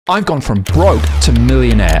I've gone from broke to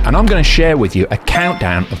millionaire, and I'm going to share with you a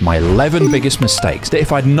countdown of my 11 biggest mistakes that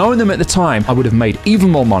if I'd known them at the time, I would have made even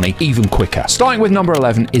more money even quicker. Starting with number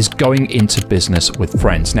 11 is going into business with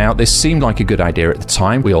friends. Now, this seemed like a good idea at the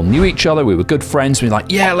time. We all knew each other. We were good friends. We were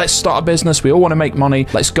like, yeah, let's start a business. We all want to make money.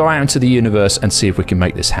 Let's go out into the universe and see if we can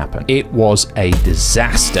make this happen. It was a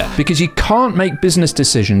disaster because you can't make business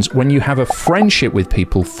decisions when you have a friendship with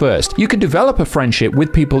people first. You can develop a friendship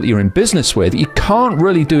with people you're in business with. You can't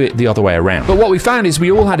really do it the other way around. But what we found is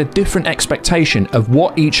we all had a different expectation of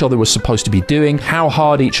what each other was supposed to be doing, how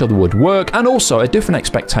hard each other would work, and also a different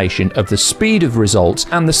expectation of the speed of results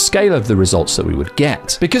and the scale of the results that we would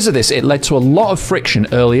get. Because of this, it led to a lot of friction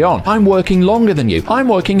early on. I'm working longer than you. I'm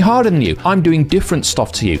working harder than you. I'm doing different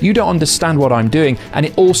stuff to you. You don't understand what I'm doing. And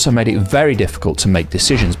it also made it very difficult to make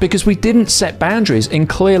decisions because we didn't set boundaries in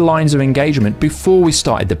clear lines of engagement before we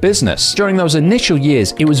started the business. During those initial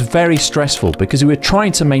years, it was very stressful because we were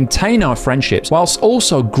trying to maintain our friendships whilst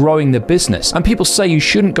also growing the business. And people say you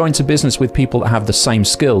shouldn't go into business with people that have the same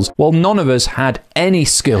skills. Well, none of us had any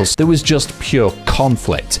skills. There was just pure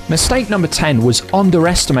conflict. Mistake number 10 was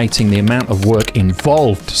underestimating the amount of work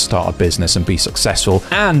involved to start a business and be successful,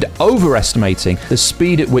 and overestimating the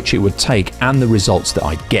speed at which it would take and the results that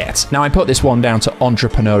I'd get. Now, I put this one down to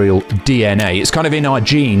entrepreneurial DNA. It's kind of in our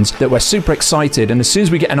genes that we're super excited, and as soon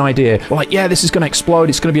as we get an idea, we're like, yeah, this is going to explode.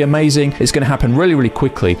 It's going to be amazing. It's going to happen really, really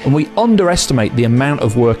quickly. And we underestimate the amount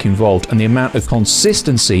of work involved and the amount of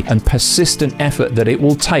consistency and persistent effort that it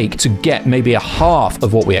will take to get maybe a half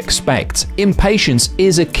of what we expect. Impatience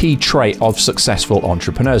is a key trait of successful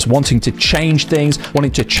entrepreneurs, wanting to change things,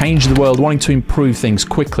 wanting to change the world, wanting to improve things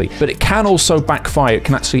quickly. But it can also backfire. It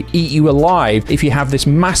can actually eat you alive if you have this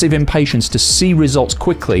massive impatience to see results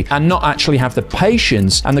quickly and not actually have the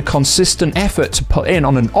patience and the consistent effort to put in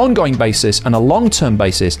on an ongoing basis and a long-term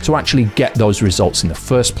basis to actually get those results in the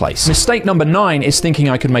first place. Mistake number 9 is thinking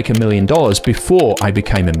I could make $1 million before I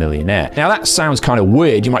became a millionaire. Now, that sounds kind of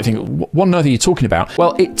weird. You might think, what on earth are you talking about?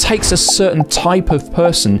 Well, it takes a certain type of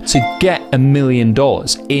person to get $1 million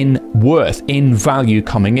in worth, in value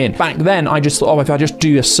coming in. Back then, I just thought, oh, if I just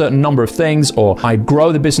do a certain number of things or I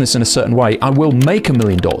grow the business in a certain way, I will make $1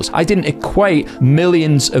 million. I didn't equate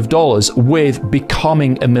millions of dollars with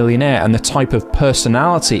becoming a millionaire and the type of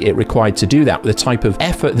personality it required to do that, the type of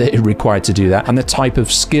effort that it required to do that, and the type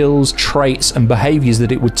of skills, traits, and behaviors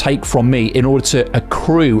that it would take from me in order to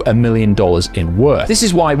accrue $1 million in worth. This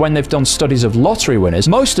is why when they've done studies of lottery winners,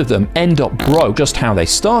 most of them end up broke just how they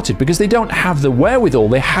started because they don't have the wherewithal,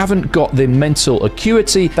 they haven't got the mental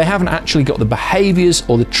acuity, they haven't actually got the behaviors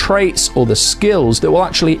or the traits or the skills that will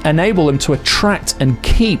actually enable them to attract and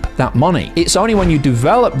keep that money. It's only when you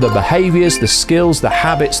develop the behaviors, the skills, the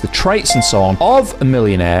habits, the traits, and so on of a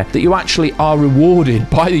millionaire that you actually are rewarded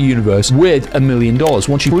by the universe with $1 million.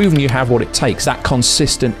 Once you've proven you have what it takes, that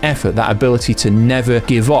consistent effort, that ability to never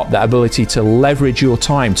give up, that ability to leverage your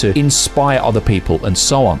time to inspire other people, and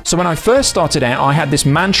so on. So when I first started out, I had this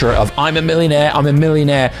mantra of I'm a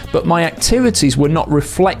millionaire, but my activities were not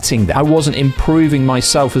reflecting that. I wasn't improving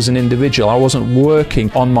myself as an individual. I wasn't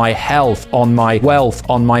working on my health, on my wealth,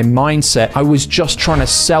 on my mindset. I was just trying to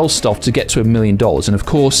sell stuff to get to $1 million. And of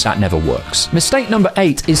course, that never works. Mistake number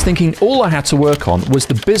 8 is thinking all I had to work on was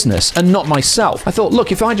the business and not myself. I thought,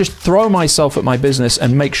 look, if I just throw myself at my business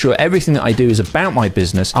and make sure everything that I do is about my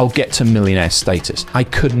business, I'll get to millionaire status. I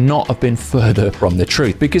could not have been further from the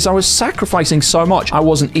truth because I was sacrificing so much. I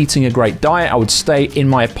wasn't eating a great diet. I would stay in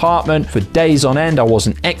my apartment for days on end. I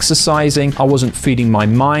wasn't exercising. I wasn't feeding my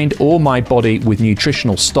mind or my body with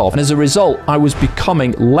nutritional stuff. And as a result, I was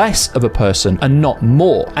becoming less of a person and not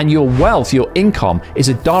more. And your wealth, your income, is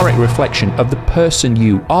a direct reflection of the person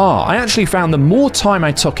you are. I actually found the more time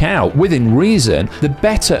I took out within reason, the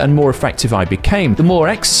better and more effective I became. The more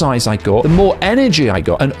exercise I got, the more energy I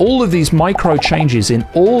got. And all of these micro changes in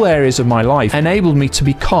all areas of my life enabled me to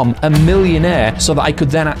become a millionaire so that I could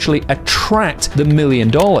then actually attract the $1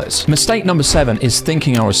 million. Mistake number 7 is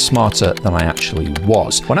thinking I was smarter than I actually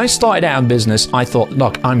was. When I started out in business, I thought,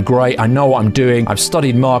 look, I'm great. I know what I'm doing. I've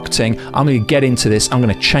studied marketing. I'm going to get into this. I'm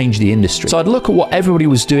going to change the industry. So I'd look at what everybody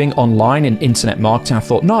was doing online in internet marketing. I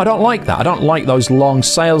thought, no, I don't like that. I don't like those long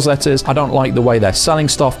sales letters. I don't like the way they're selling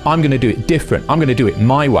stuff. I'm going to do it different. I'm going to do it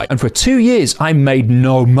my way. And for 2 years, I made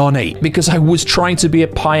no money because I was trying to be a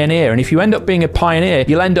pioneer. And if you end up being a pioneer,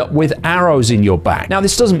 you'll end up with arrows in your back. Now,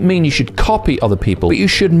 this doesn't mean you should copy other people, but you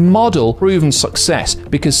should model proven success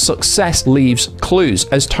because success leaves clues,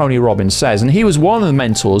 as Tony Robbins says. And he was one of the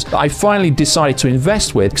mentors that I finally decided to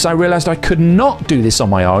invest with because I realized I could not do this on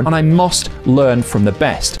my own and I must learn from the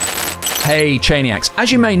best. Hey Chainiacs,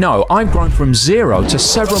 as you may know, I've grown from zero to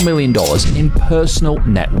several $1 million in personal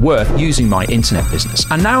net worth using my internet business.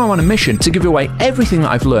 And now I'm on a mission to give away everything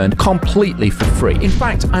that I've learned completely for free. In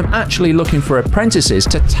fact, I'm actually looking for apprentices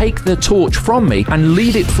to take the torch from me and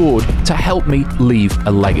lead it forward to help me leave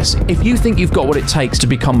a legacy. If you think you've got what it takes to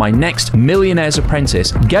become my next Millionaire's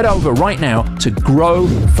Apprentice, get over right now to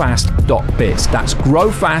growfast.biz. That's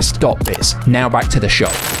growfast.biz. Now back to the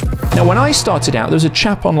show. Now, when I started out, there was a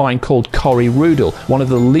chap online called Corey Rudel, one of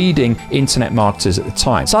the leading internet marketers at the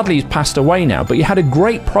time. Sadly, he's passed away now, but he had a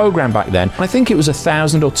great program back then. And I think it was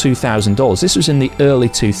 $1,000 or $2,000. This was in the early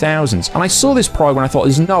 2000s. And I saw this program and I thought,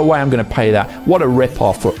 there's no way I'm going to pay that. What a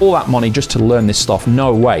rip-off for all that money just to learn this stuff.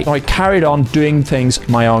 No way. So I carried on doing things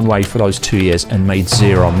my own way for those 2 years and made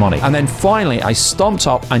zero money. And then finally, I stomped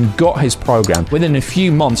up and got his program. Within a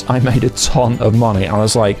few months, I made a ton of money. And I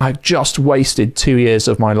was like, I've just wasted 2 years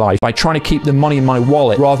of my life by trying to keep the money in my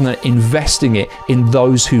wallet rather than investing it in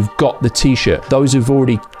those who've got the t-shirt, those who've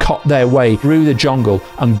already cut their way through the jungle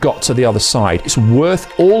and got to the other side. It's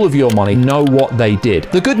worth all of your money. Know what they did.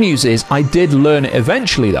 The good news is I did learn it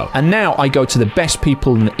eventually though, and now I go to the best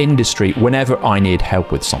people in the industry whenever I need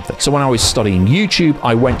help with something. So when I was studying YouTube,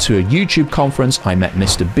 I went to a YouTube conference, I met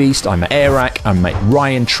Mr. Beast, I met Arak, I met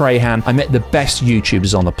Ryan Trahan, I met the best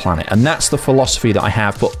YouTubers on the planet, and that's the philosophy that I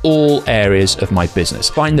have for all areas of my business.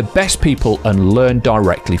 Find the best people and learn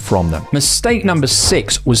directly from them. Mistake number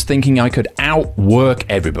 6 was thinking I could outwork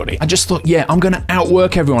everybody. I just thought, yeah, I'm going to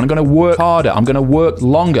outwork everyone. I'm going to work harder. I'm going to work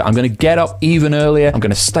longer. I'm going to get up even earlier. I'm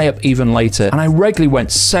going to stay up even later. And I regularly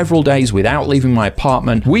went several days without leaving my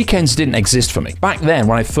apartment. Weekends didn't exist for me. Back then,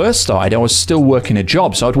 when I first started, I was still working a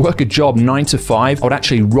job. So I'd work a job 9 to 5. I would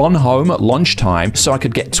actually run home at lunchtime so I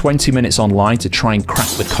could get 20 minutes online to try and crack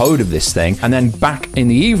the code of this thing. And then back in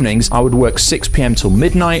the evenings, I would work 6 p.m. till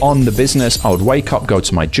midnight on the business. I would wake up, go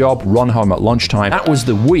to my job, run home at lunchtime. That was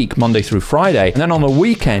the week, Monday through Friday. And then on the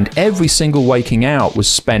weekend, every single waking hour was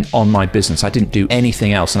spent on my business. I didn't do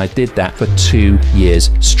anything else. And I did that for 2 years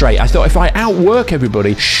straight. I thought if I outwork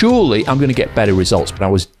everybody, surely I'm going to get better results. But I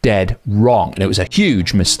was dead wrong. And it was a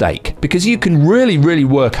huge mistake because you can really, really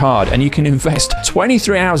work hard and you can invest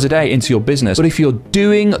 23 hours a day into your business. But if you're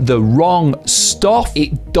doing the wrong stuff,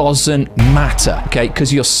 it doesn't matter. Okay.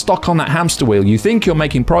 Because you're stuck on that hamster wheel. You think you're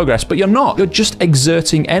making progress, but you're not. You're just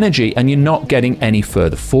exerting energy and you're not getting any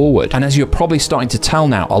further forward. And as you're probably starting to tell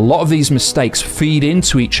now, a lot of these mistakes feed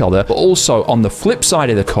into each other, but also on the flip side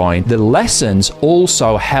of the coin, the lessons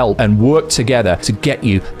also help and work together to get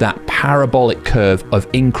you that parabolic curve of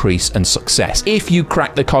increase and success. If you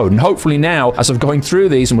crack the code, and hopefully now, as I'm going through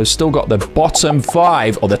these and we've still got the bottom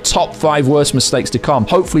 5 or the top 5 worst mistakes to come,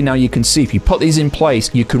 hopefully now you can see if you put these in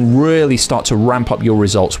place, you can really start to ramp up your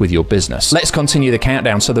results with your business. Let's continue the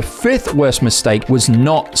countdown. So the 5th worst mistake was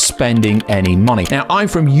not spending any money. Now, I'm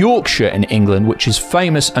from Yorkshire in England, which is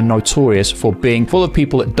famous and notorious for being full of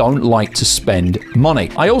people that don't like to spend money.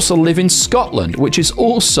 I also live in Scotland, which is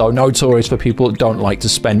also notorious for people that don't like to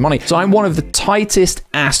spend money. So I'm one of the tightest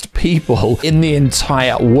assed people in the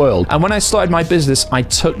entire world. And when I started my business, I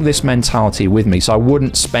took this mentality with me. So I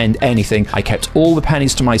wouldn't spend anything. I kept all the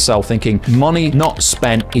pennies to myself, thinking money not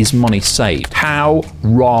spent is money saved. How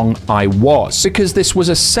wrong I was. Because this was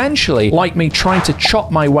essentially like me trying to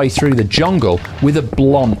chop my way through the jungle with a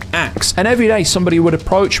blunt axe. And every day somebody would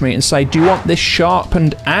approach me and say, do you want this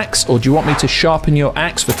sharpened axe or do you want me to sharpen your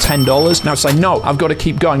axe for $10? Now I'd say, no, I've got to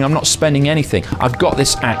keep going. I'm not spending anything. I've got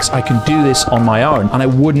this axe. I can do this on my own. And I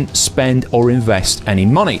wouldn't spend or invest any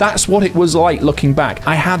money. That's what it was like looking back.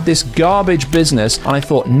 I had this garbage business and I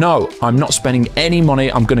thought, no, I'm not spending any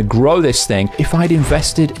money. I'm going to grow this thing. If I'd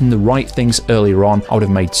invested in the right things earlier on, I would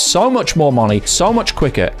have made so much more money, so much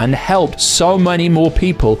quicker, and helped so many more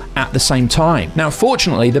people at the same time. Now,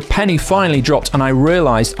 fortunately, the penny finally dropped and I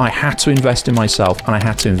realized I had to invest in myself and I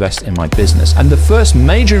had to invest in my business. And the first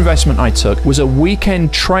major investment I took was a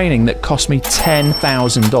weekend training that cost me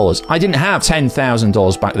 $10,000. I didn't have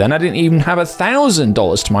 $10,000 back then. I didn't even have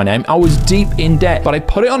 $1,000 to my name. I was deep in debt, but I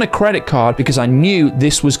put it on a credit card because I knew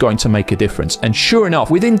this was going to make a difference. And sure enough,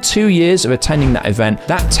 within 2 years of attending that event,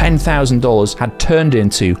 that $10,000 had turned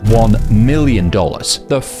into $1 million.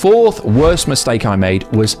 The 4th worst mistake I made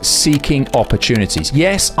was seeking opportunities.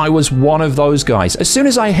 Yes, I was one of those guys. As soon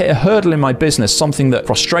as I hit a hurdle in my business, something that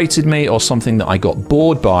frustrated me or something that I got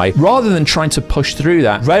bored by, rather than trying to push through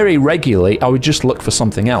that very regularly, I would just look for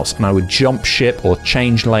something else and I would jump ship or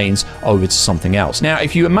change lanes over to something else. Now,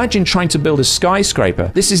 if you imagine trying to build a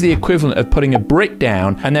skyscraper, this is the equivalent of putting a brick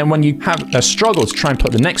down, and then when you have a struggle to try and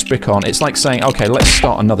put the next brick on, it's like saying, okay, let's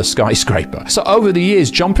start another skyscraper. So over the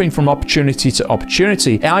years, jumping from opportunity to opportunity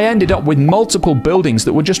opportunity, I ended up with multiple buildings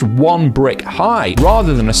that were just one brick high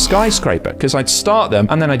rather than a skyscraper, because I'd start them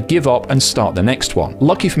and then I'd give up and start the next one.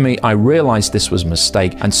 Lucky for me, I realized this was a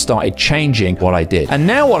mistake and started changing what I did. And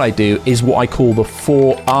now what I do is what I call the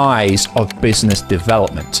 4 I's of business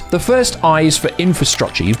development. The first I is for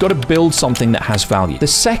infrastructure. You've got to build something that has value. The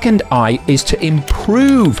second I is to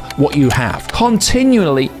improve what you have.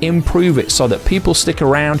 Continually improve it so that people stick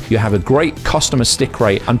around, you have a great customer stick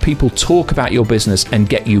rate, and people talk about your business and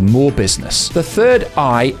get you more business. The third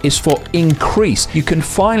I is for increase. You can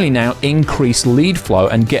finally now increase lead flow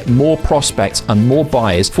and get more prospects and more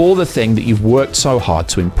buyers for the thing that you've worked so hard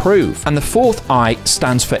to improve. And the fourth I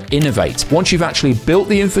stands for innovate. Once you've actually built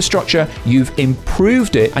the infrastructure, you've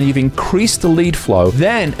improved it, and you've increased the lead flow,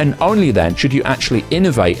 then and only then should you actually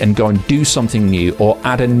innovate and go and do something new or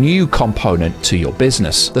add a new component to your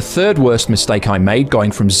business. The third worst mistake I made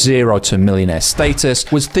going from 0 to millionaire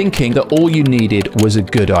status was thinking that all you needed was a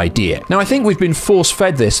good idea. Now, I think we've been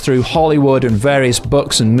force-fed this through Hollywood and various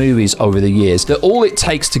books and movies over the years, that all it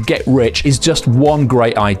takes to get rich is just one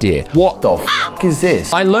great idea. What the f is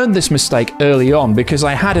this? I learned this mistake early on because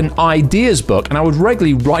I had an ideas book, and I would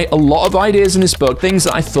regularly write a lot of ideas in this book, things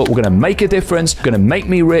that I thought were going to make a difference, going to make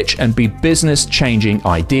me rich and be business-changing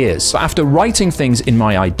ideas. But after writing things in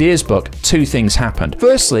my ideas book, 2 things happened.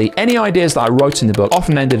 Firstly, any ideas that I wrote in the book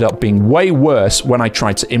often ended up being way worse when I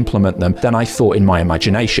tried to implement them than I thought in my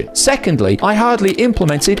imagination. Secondly, I hardly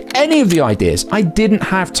implemented any of the ideas. I didn't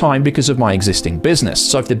have time because of my existing business.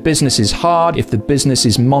 So if the business is hard, if the business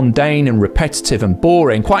is mundane and repetitive and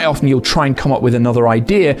boring, quite often you'll try and come up with another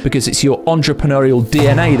idea because it's your entrepreneurial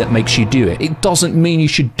DNA that makes you do it. It doesn't mean you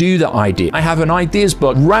should do that idea. I have an ideas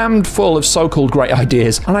book rammed full of so-called great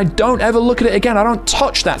ideas, and I don't ever look at it again. I don't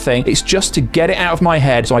touch that thing. It's just to get it out of my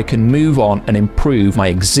head so I can move on and improve my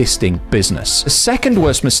existing business. The second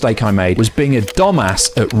worst mistake I made was being a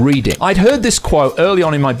dumbass at reading. I'd heard this quote early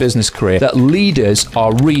on in my business career that leaders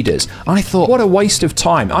are readers. I thought, what a waste of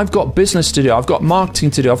time. I've got business to do. I've got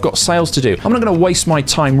marketing to do. I've got sales to do. I'm not going to waste my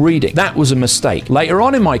time reading. That was a mistake. Later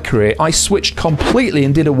on in my career, I switched completely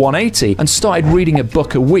and did a 180 and started reading a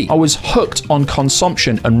book a week. I was hooked on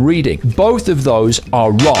consumption and reading. Both of those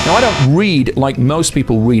are wrong. Now, I don't read like most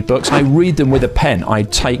people read books. I read them with a pen. I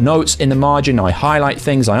take notes in the margin. I highlight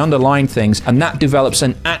things. I underline things. And that develops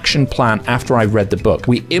an action plan after I've read the book.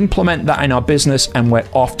 We implement that in our business and we're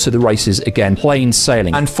off to the races again, plain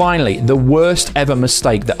sailing. And finally, the worst ever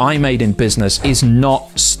mistake that I made in business is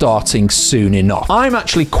not starting soon enough. I'm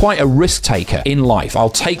actually quite a risk taker in life. I'll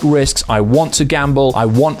take risks. I want to gamble. I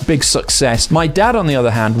want big success. My dad, on the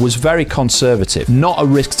other hand, was very conservative, not a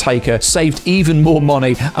risk taker, saved even more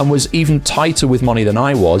money and was even tighter with money than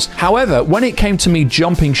I was. However, when it came to me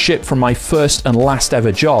jumping ship from my first and last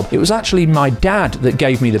ever job, it was actually my dad that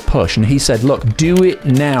gave me the push, and he said, look, do it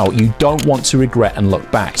now. You don't want to regret and look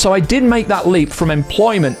back. So I did make that leap from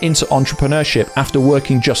employment into entrepreneurship after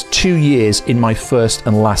working just 2 years in my first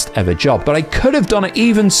and last ever job. But I could have done it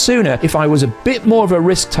even sooner if I was a bit more of a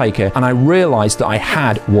risk taker and I realized that I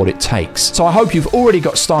had what it takes. So I hope you've already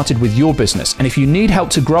got started with your business, and if you need help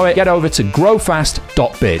to grow it, get over to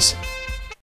growfast.biz.